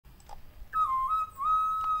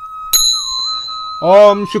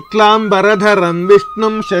Om Shuklam Baradharam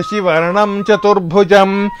Vishnum Shashivarnam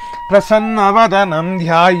Chaturbhujam Prasannavadanam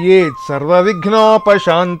Dhyayet Sarva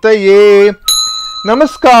Vignopashantaye.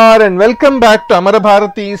 Namaskar and welcome back to Amara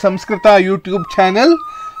Bharati Samskrita YouTube channel,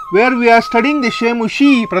 where we are studying the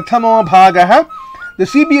Shemushi Prathamo Bhagaha, the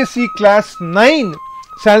CBSE class 9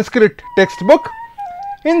 Sanskrit textbook.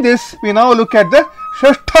 In this, we now look at the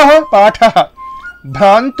Shashtha Pathaha,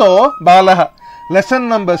 Bhranto Balah, lesson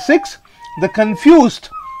number 6, the confused,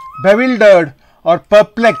 bewildered or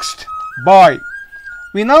perplexed boy.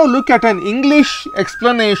 We now look at an English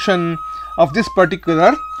explanation of this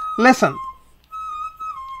particular lesson.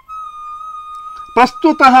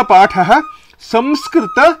 Prastutah Pathaha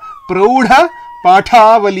Samskrita Praudha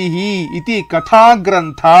Pathavalihi iti Katha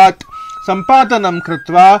Granthat Sampadanam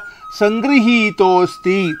Kritva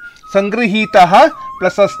Sangrihitosti. Sangrihitaha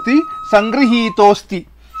plus asti Sangrihitosti.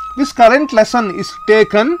 This current lesson is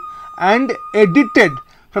taken and edited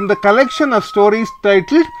from the collection of stories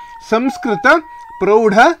titled Samskrita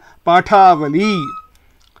Praudha Pathavali.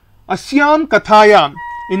 Asyam Kathayam,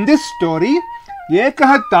 in this story,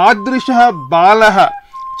 Ekah Tadrishaha Baalah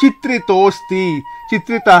Chitritosti.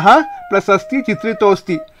 Chitritaha plus asti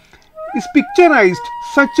Chitritosti is picturized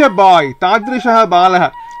such a boy, Tadrishaha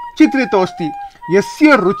Baalah Chitritosti,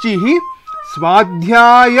 Yasya Ruchihi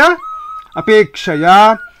Swadhyaya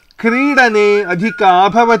Apekshaya Kridane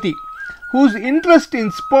Adhika Bhavati, whose interest in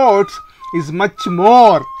sports is much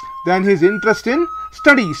more than his interest in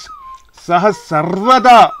studies. Saha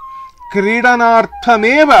Sarvada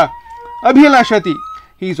Kridanarthameva Abhilashati,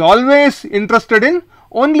 he is always interested in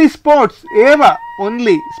only sports, eva,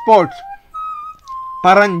 only sports.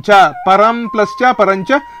 Parancha, param plus cha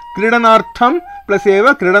parancha, kridanartham plus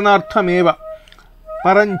eva, kridanartham eva.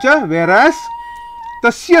 Parancha, whereas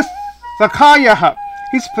tasya sakhayaha,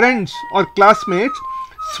 his friends or classmates,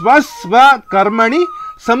 swasva karmani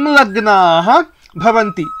samlagnaha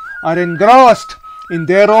bhavanti, are engrossed in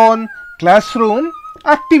their own classroom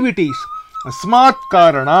activities. Asmat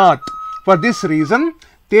karanat, for this reason,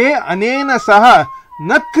 te anena saha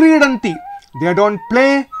na kridanti, they don't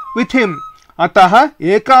play with him. Ataha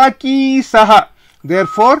ekaki saha,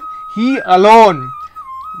 therefore he alone.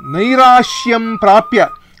 Nairashyam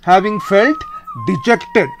prapya, having felt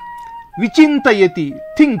dejected. Vichintayati,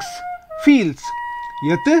 thinks, feels.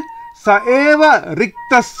 Yat saeva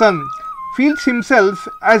riktasan, feels himself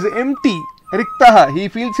as empty. Riktaha, he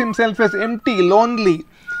feels himself as empty, lonely.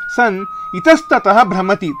 San itastataha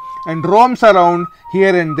bhramati, and roams around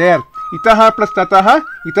here and there. Itaha plus tataha,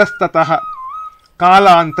 itastataha.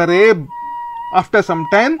 Kalantare, after some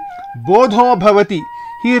time, bodho bhavati,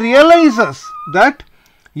 he realizes that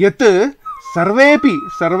yat sarvepi,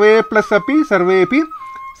 sarve plus api, sarvepi,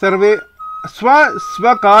 sarve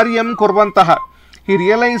swakaryam kurvantaha, he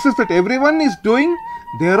realizes that everyone is doing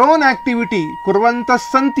their own activity, kurvantas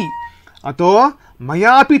santi, ato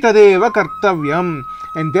mayapi tadeva kartavyam,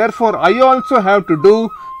 and therefore I also have to do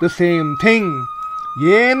the same thing.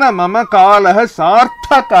 Yena mama kalaha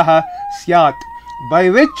sarthakaha syat, by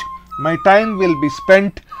which my time will be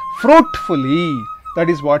spent fruitfully. That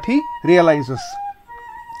is what he realizes.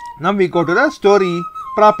 Now we go to the story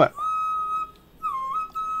proper.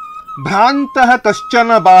 Bhrantaha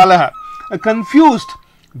kaschana Balah, a confused,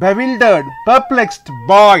 bewildered, perplexed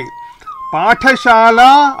boy.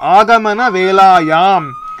 Pathashala agamana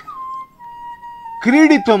velayam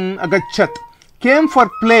kriditum agachat, came for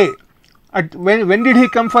play. When did he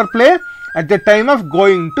come for play? At the time of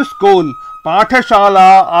going to school.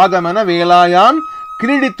 Pathashala agamana velayam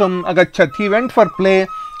kriditum agachat, he went for play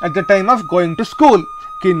at the time of going to school.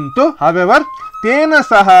 Kintu, however, tena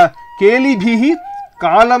saha kelibhihi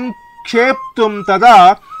kalam ksheptum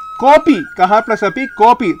tada kopi, kaha plus api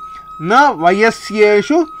kopi, na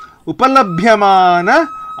vayasyeshu upalabhyamana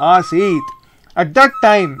asit. At that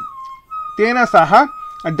time, tena saha,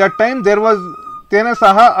 at that time there was tena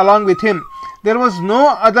saha, along with him, there was no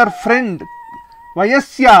other friend.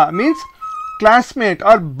 Vayasya means classmate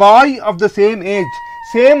or boy of the same age.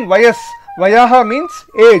 Same vayas, vayaha means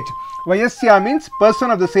age. Vayasya means person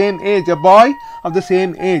of the same age, a boy of the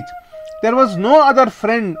same age. There was no other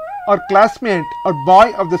friend or classmate or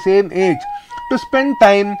boy of the same age to spend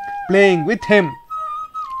time playing with him.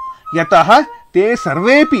 Yataha te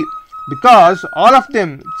sarvepi, because all of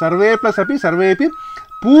them, sarve plus api, sarvepi,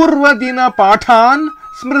 purvadina pathan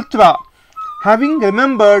smritva, having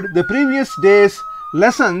remembered the previous day's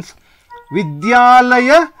lessons,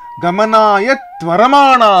 vidyalaya gamanaya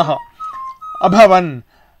tvaramanaha abhavan.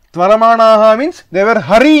 Tvaramanaha means they were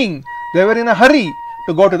hurrying, they were in a hurry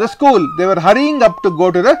to go to the school. They were hurrying up to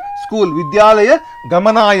go to the school. Vidyalaya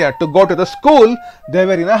Gamanaya, to go to the school, they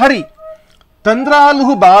were in a hurry.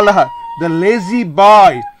 Tandraluhu Baalah, the lazy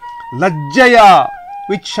boy. Lajjaya,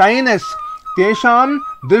 with shyness. Tesham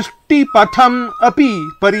drishti patham api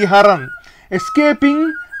pariharan,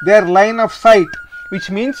 escaping their line of sight, which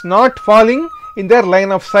means not falling in their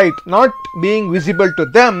line of sight, not being visible to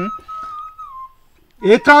them.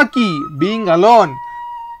 Ekaki, being alone.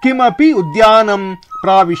 Kimapi udyanam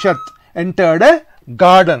pravishat, entered a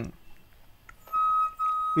garden.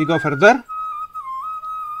 We go further.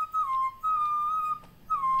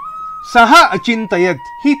 Saha achintayat,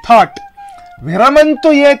 he thought.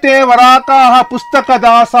 Viramantu yete varakaha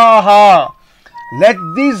pustakadasaha. Let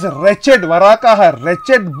these wretched varakaha,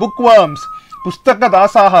 wretched bookworms,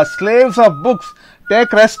 pustakadasaha, slaves of books,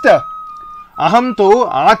 take rest. Aham tu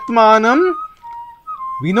atmanam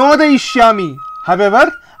vinodayishyami.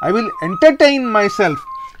 However, I will entertain myself.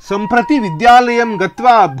 Samprati vidyalayam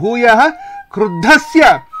gatva bhuyah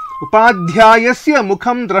kruddhasya upadhyayasya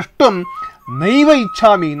mukham drashtum naiva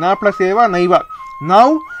ichhami. Na plus eva naiva.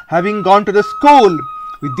 Now, having gone to the school,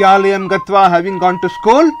 vidyalayam gatva, having gone to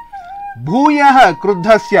school, bhuyah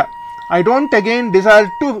kruddhasya, I don't again desire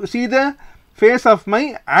to see the face of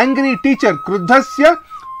my angry teacher. Kruddhasya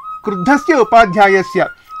upadhyayasya,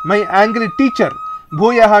 my angry teacher.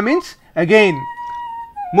 Bhuyah means again.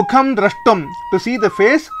 Mukham drashtum, to see the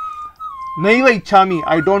face. Naiva ichhami,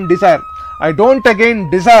 I don't desire. I don't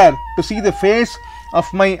again desire to see the face of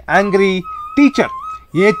my angry teacher.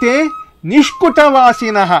 Yete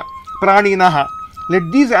nishkutavasinaha praninaha. Let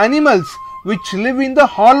these animals which live in the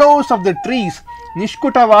hollows of the trees.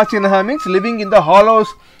 Nishkutavasinaha means living in the hollows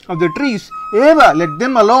of the trees. Eva, let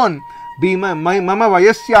them alone. Be my mama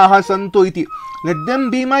vayasyaha santu iti. Let them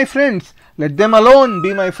be my friends. Let them alone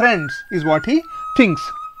be my friends, is what he thinks.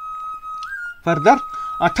 Further,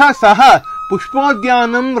 atha saha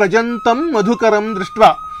pushpodyanam rajantam madhukaram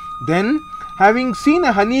drishtva. Then, having seen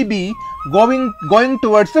a honeybee going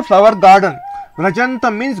towards the flower garden.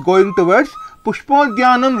 Rajantam means going towards.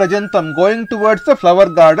 Pushpodyanam rajantam, going towards the flower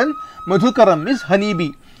garden. Madhukaram is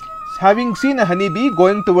honeybee. Having seen a honeybee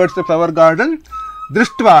going towards the flower garden.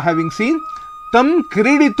 Drishtva, having seen. Tam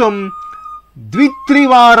kriditum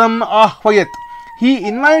dvitrivaram ahvayat. He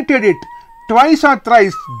invited it twice or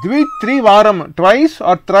thrice. Dvitrivaram, twice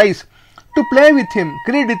or thrice. To play with him.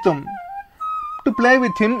 Kriditum. To play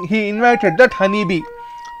with him, he invited that honeybee.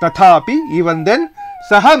 Tathapi, even then,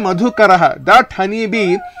 saha madhukaraha, that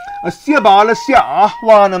honeybee, asya balasya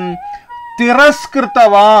ahvanam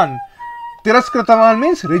tiraskritavan. Tiraskritavan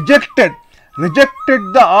means rejected. Rejected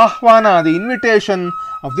the ahvana, the invitation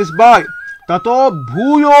of this boy. Tato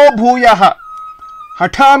bhuyo bhuyaha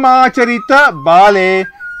hathamacharita bale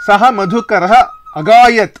saha madhukaraha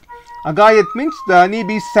agayat. Agayat means the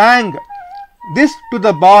honeybee sang this to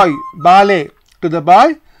the boy, bale, to the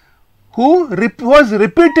boy who was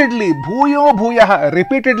repeatedly, bhuyo bhuyaha,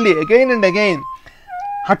 repeatedly, again and again,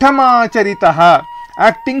 hathamacharitaha,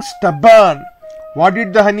 acting stubborn. What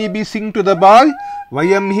did the honeybee sing to the boy?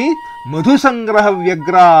 Vayamhi madhusangraha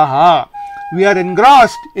vyagraha. We are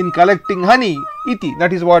engrossed in collecting honey. Iti.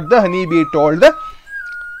 That is what the honeybee told the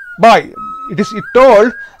boy. It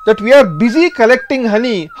told that we are busy collecting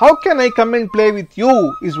honey. How can I come and play with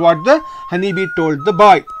you? Is what the honeybee told the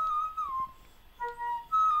boy.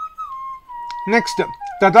 Next,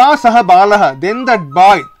 tada saha balaha, then that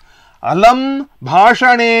boy, alam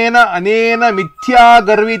bhashanena anena mithya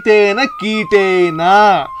garvitena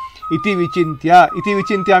kitena iti vichintya. Iti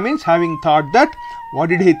vichintya means having thought that. What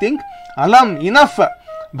did he think? Alam, enough.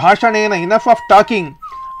 Bhashanena, enough of talking.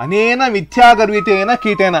 Anena mithya garvitena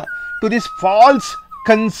kitena, to this false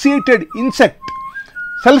conceited insect.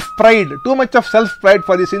 Self-pride, too much of self-pride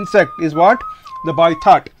for this insect is what the boy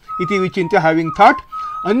thought. Iti vichintya, having thought.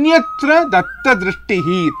 Anyatra datta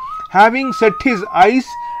drishtihi, having set his eyes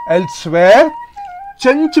elsewhere.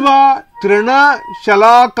 Chanchva trina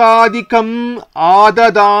shalakadikam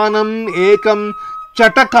adadanam ekam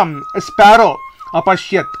chatakam, a sparrow.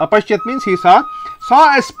 Apashyat. Apashyat means he saw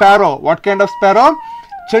a sparrow. What kind of sparrow?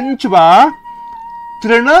 Chanchva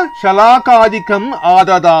trina shalakadikam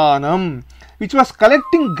adadanam, which was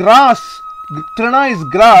collecting grass. Trina is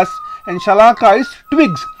grass and shalaka is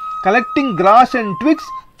twigs. Collecting grass and twigs,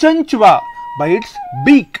 chanchva, by its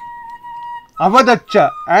beak.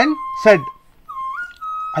 Avadacha, and said,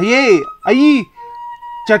 Aye, aye,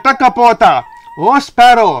 chatakapota, O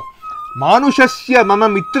sparrow, manushasya mama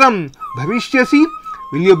mitram bhavishyasi,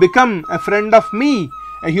 will you become a friend of me,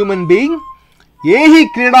 a human being? Yehi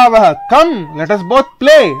kridavaha, come, let us both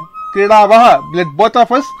play. Kridavaha, let both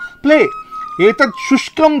of us play. Etat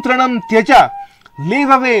shushkam tranam tyaja,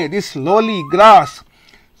 leave away this lowly grass.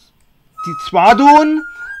 Swadun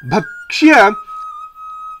bhakshya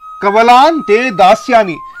kavalan te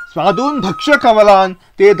dasyami. Swadun bhaksha kavalan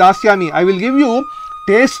te dasyami. I will give you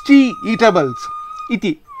tasty eatables.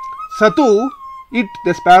 Iti. Satu, it,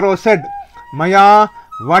 the sparrow said, Maya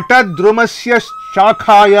vatadrumasya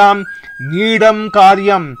shakhayam needam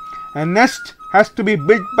karyam. A nest has to be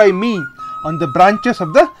built by me on the branches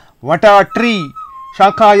of the vata tree.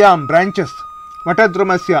 Shakhayam, branches.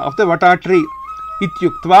 Vatadrumasya, of the vata tree.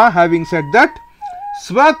 Ityuktva, having said that,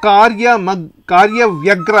 Swakarya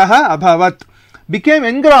vyagraha abhavat, became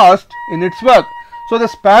engrossed in its work. So the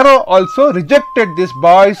sparrow also rejected this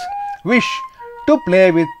boy's wish to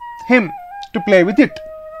play with him, to play with it.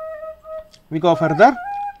 We go further.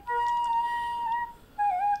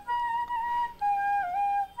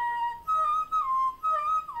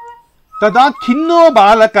 Tada khinno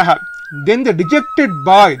balakaha. Then the dejected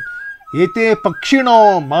boy, ete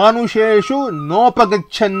pakshino manusheshu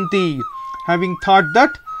nopagachanti, having thought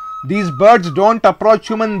that these birds don't approach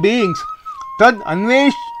human beings, tad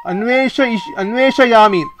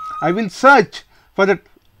anveshayami, I will search for that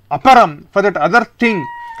aparam, for that other thing,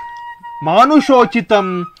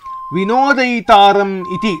 manushochitam vinodaitaram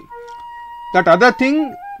iti, that other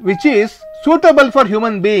thing which is suitable for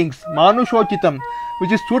human beings, manushochitam,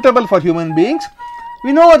 which is suitable for human beings,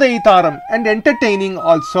 vinodaitaram, and entertaining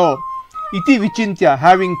also. Iti vichintya,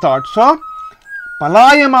 having thought so,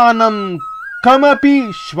 palayamanam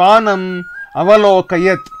kamapi shvanam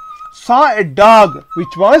avalokayat, saw a dog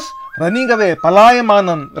which was running away.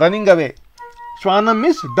 Palayamanam, running away. Shvanam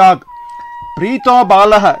is dog. Bhranto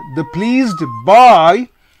Balah, the pleased boy,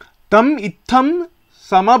 tam itham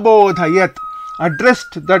samabodhayat,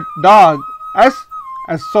 addressed that dog as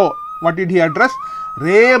so. What did he address?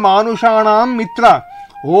 Re manushanam mitra,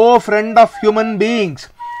 O friend of human beings,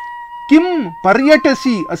 kim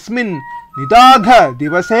paryatasi asmin nidagha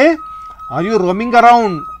divase, are you roaming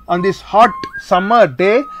around on this hot summer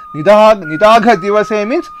day? Nidagha divase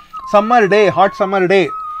means summer day, hot summer day.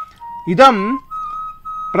 Idam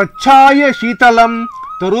prachaya shitalam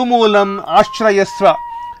tarumulam ashrayasva,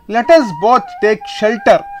 let us both take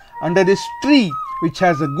shelter under this tree which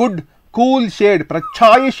has a good cool shade.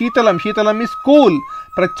 Prachaya shitalam, shitalam is cool.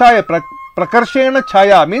 Prachaya, prakarshena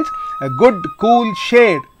chaya means a good cool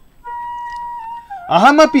shade.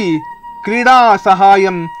 Ahamapi krida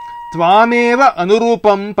sahayam tvameva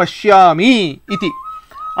anurupam pashyami iti,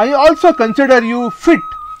 I also consider you fit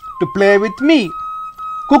to play with me.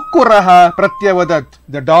 Kukkuraha pratyavadat,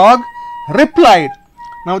 the dog replied.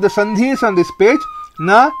 Now the sandhis on this page,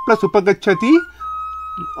 na plus upagacchati,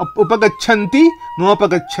 upagachanti,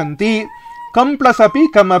 nopagachanti, kam plus api,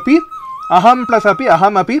 kamapi, aham plus api,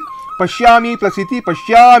 ahamapi, pashyami plus iti,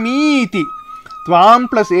 pashyami iti, tvam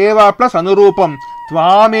plus eva plus anurupam,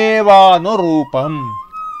 tvameva anurupam.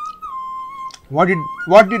 What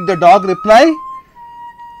did the dog reply?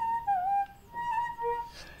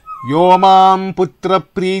 Yomam putra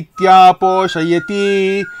pritya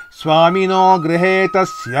poshayati swamino grihe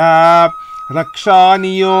tasya raksha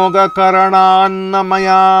niyoga karananna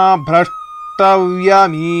maya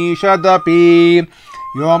bhrashtavyamishadapi.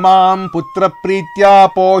 Yomam putra pritya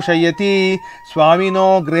poshayati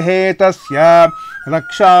swamino grihe tasya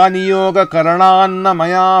raksha niyoga karananna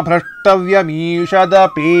maya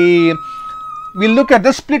bhrashtavyamishadapi. We'll look at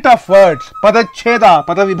the split of words. Padacheda,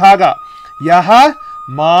 padavibhaga. Yaha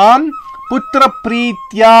Mam putra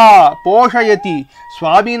pritya poshayati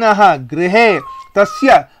swabinaha grihe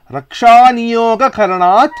tasya rakshaniyoga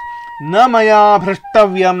karanat na maya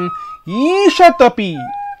bhrashtavyam ishatapi.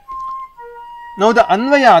 Now the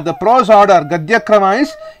anvaya, the prose order, gadyakrama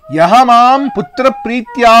is yahamam putra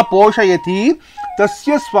pritya poshayati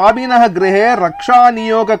tasya swabinaha grihe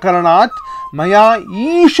rakshaniyoga karanat maya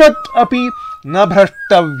ishat api na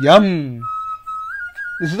bhrashtavyam.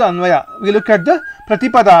 This is the anvaya. We look at the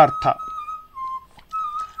pratipadartha.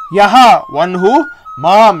 Yaha, one who,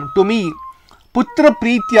 mam, to me, putra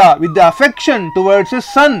pritya, with the affection towards his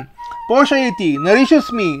son, poshayati,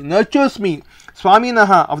 nourishes me, nurtures me,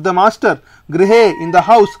 swaminaha, of the master, grihe, in the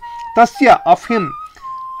house, tasya, of him,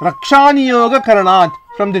 rakshaniyoga karanat,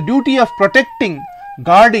 from the duty of protecting,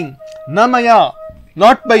 guarding, namaya,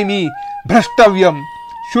 not by me, bhrashtavyam,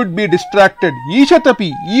 should be distracted,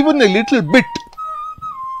 ishatapi, even a little bit,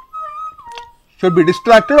 should be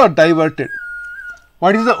distracted or diverted.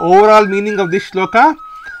 What is the overall meaning of this shloka?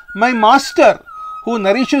 My master, who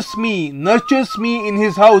nourishes me, nurtures me in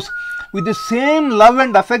his house with the same love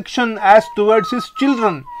and affection as towards his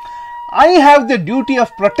children, I have the duty of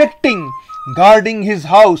protecting, guarding his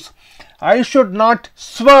house. I should not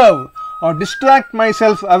swerve or distract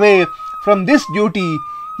myself away from this duty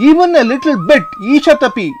even a little bit.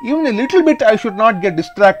 Ishatapi, even a little bit I should not get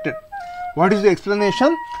distracted. What is the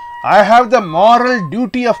explanation? I have the moral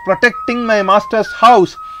duty of protecting my master's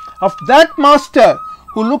house, of that master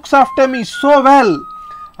who looks after me so well.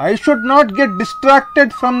 I should not get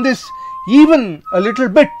distracted from this even a little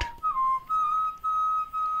bit.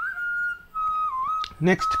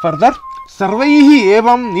 Next, further, Sarvaihi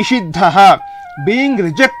evam nishiddhaha, being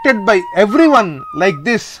rejected by everyone like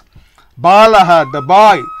this. Baalah, the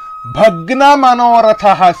boy, Bhagna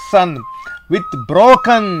manorathaha son, with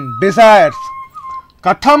broken desires.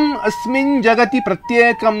 Katham asmin jagati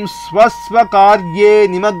pratyekam swasva karye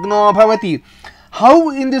nimagno bhavati. How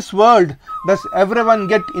in this world does everyone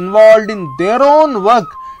get involved in their own work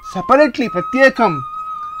separately, pratyekam?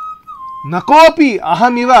 Nakopi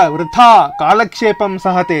ahamiva vritha kalakshepam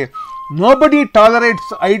sahate. Nobody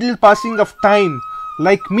tolerates idle passing of time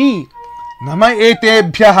like me. Nama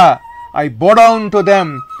etebhyaha, I bow down to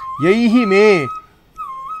them. Yaihi me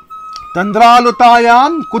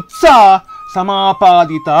tandralutayam kutsa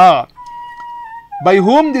samapadita. By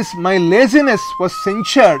whom this my laziness was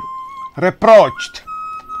censured, reproached.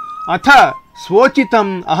 Atha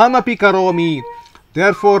svochitam ahamapi karomi.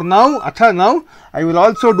 Therefore now, atha now, I will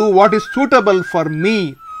also do what is suitable for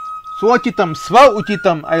me. Svochitam sva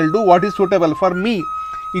uchitam, I will do what is suitable for me.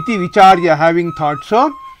 Iti vicharya, having thought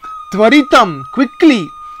so, tvaritam, quickly,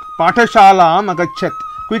 patashalam agachat,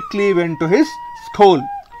 quickly went to his school.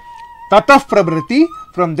 Tatah prabrati,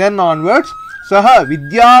 from then onwards, saha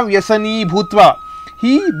vidya vyasani bhutva,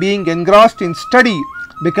 he being engrossed in study,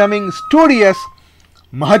 becoming studious,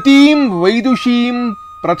 mahatim vaidushim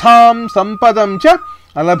pratham sampadam cha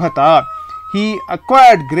alabhata, he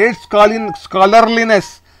acquired great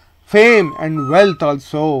scholarliness, fame and wealth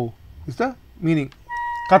also, is the meaning.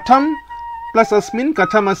 Katham plus asmin,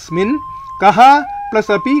 katham asmin, kaha plus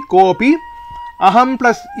api, kopi, aham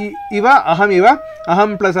plus iva,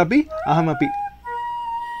 aham plus api, aham api.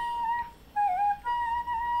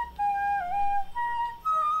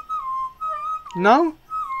 Now,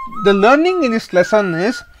 the learning in this lesson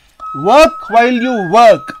is work while you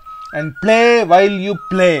work and play while you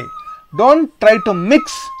play. Don't try to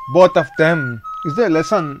mix both of them, is the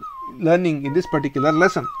lesson learning in this particular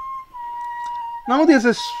lesson. Now, there is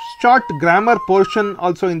a short grammar portion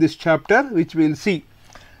also in this chapter which we will see.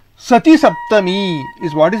 Sati Saptami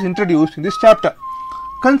is what is introduced in this chapter.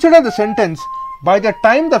 Consider the sentence, by the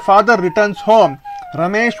time the father returns home,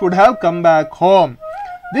 Ramesh would have come back home.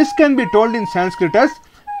 This can be told in Sanskrit as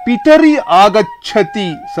Pitari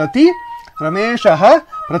agacchati sati Rameshaha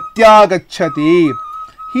pratyagacchati.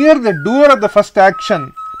 Here the doer of the first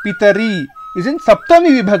action, Pitari, is in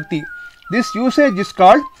Saptami Vibhakti. This usage is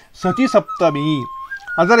called Sati Saptami.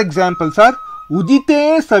 Other examples are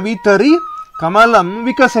Udite Savitari Kamalam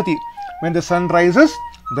Vikasati. When the sun rises,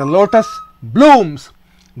 the lotus blooms.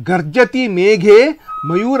 Garjati Meghe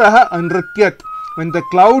Mayuraha Anrityat. When the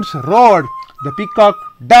clouds roared, the peacock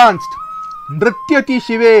danced. Nrityati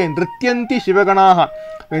Shive Nrityanti Shivaganaha.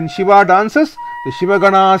 When Shiva dances, the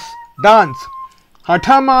Shivaganas dance.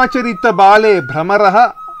 Hathamacharita Bale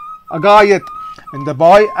Bhramaraha Agayat. When the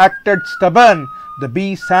boy acted stubborn, the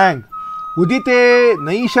bee sang. Udite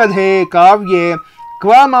Naishadhe Kavye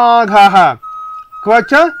Kvamaghaha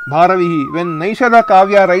Kvacha Bharavihi. When Naishadha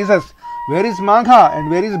Kavya rises, where is Magha and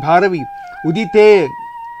where is Bharavi? Udite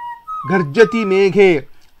Garjati Meghe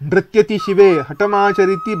Nrityati Shive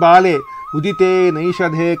Hatamachariti Bale Udite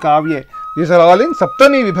Naishadhe Kavye. These are all in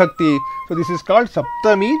Saptami Vibhakti. So this is called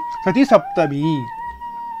Saptami, Sati Saptami.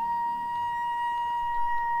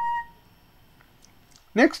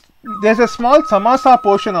 Next, there is a small samasa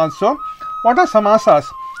portion also. What are samasas?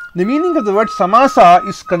 The meaning of the word samasa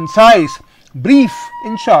is concise, brief,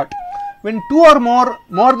 in short. When two or more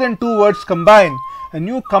than two words combine, a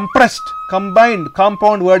new compressed, combined,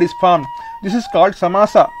 compound word is formed. This is called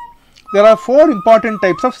samasa. There are four important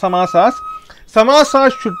types of samasas.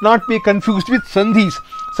 Samasas should not be confused with sandhis.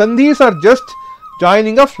 Sandhis are just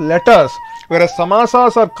joining of letters, whereas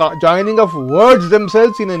samasas are joining of words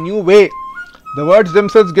themselves in a new way. The words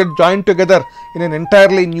themselves get joined together in an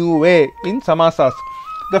entirely new way in samasas.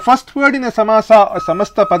 The first word in a samasa or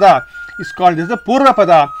samasta pada is called as the purva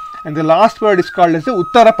pada, and the last word is called as the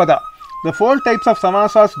uttara pada. The four types of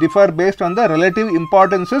samasas differ based on the relative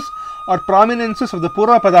importances or prominences of the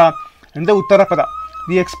purva pada and the uttara pada.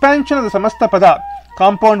 The expansion of the samasta pada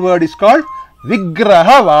compound word is called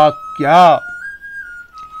vigraha vakya.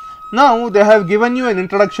 Now they have given you an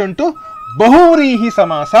introduction to bahurihi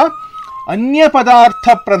samasa, anya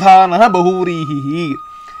padartha pradhanaha bahurihi.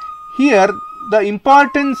 Here the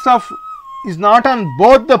importance of is not on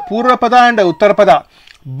both the purva pada and the uttara pada,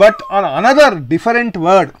 but on another different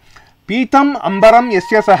word. Pitam ambaram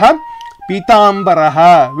yasya saha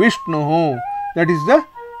pitambaraha Vishnuhu. That is the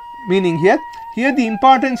meaning here. Here the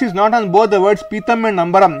importance is not on both the words Pitam and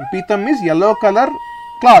Ambaram. Pitam is yellow color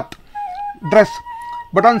cloth, dress,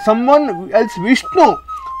 but on someone else, Vishnu,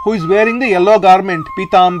 who is wearing the yellow garment,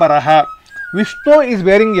 Pitambaraha. Vishnu is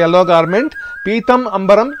wearing yellow garment, Pitam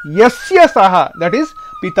Ambaram Yasya Saha, that is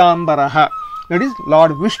Pitambaraha, that is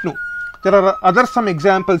Lord Vishnu. There are other some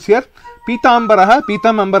examples here. Pitambaraha,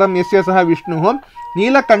 Pitam Ambaram Yasya Saha Vishnu,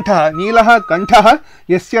 Neelakantaha, Neelaha Kantaha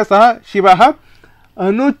Yasya Saha Shivaha,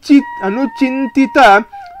 Anuchintita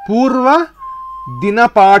Purva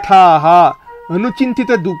Dinapathaha.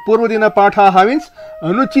 Anuchintita Purva Dinapathaha means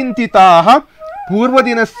Anuchintitaha Purva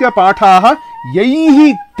Dinasya Pathaha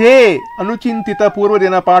Yaihi Te Anuchintita Purva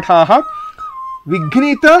Dinapathaha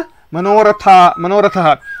Vignita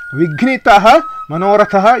Manoratha Vignitaha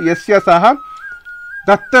Manoratha Yasya Saha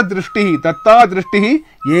Datta Drishtihi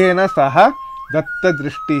Yena Saha Datta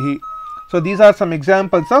Drishtihi. So these are some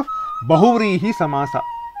examples of Bahuvrihi Samasa.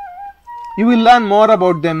 You will learn more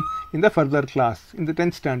about them in the further class, in the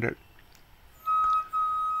 10th standard.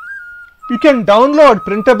 You can download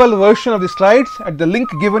printable version of the slides at the link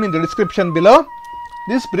given in the description below.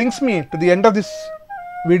 This brings me to the end of this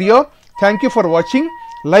video. Thank you for watching.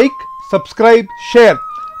 Like, subscribe, share.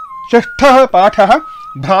 Shashtha Pathaha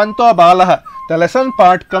Bhranto Balah. The lesson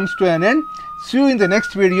part comes to an end. See you in the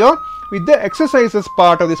next video with the exercises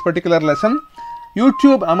part of this particular lesson.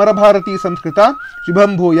 YouTube Amarabharati Samskrita.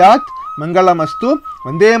 Shubham Bhuyat. Mangalamastu.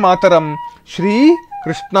 Vande Mataram. Shri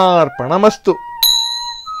Krishnarpanamastu.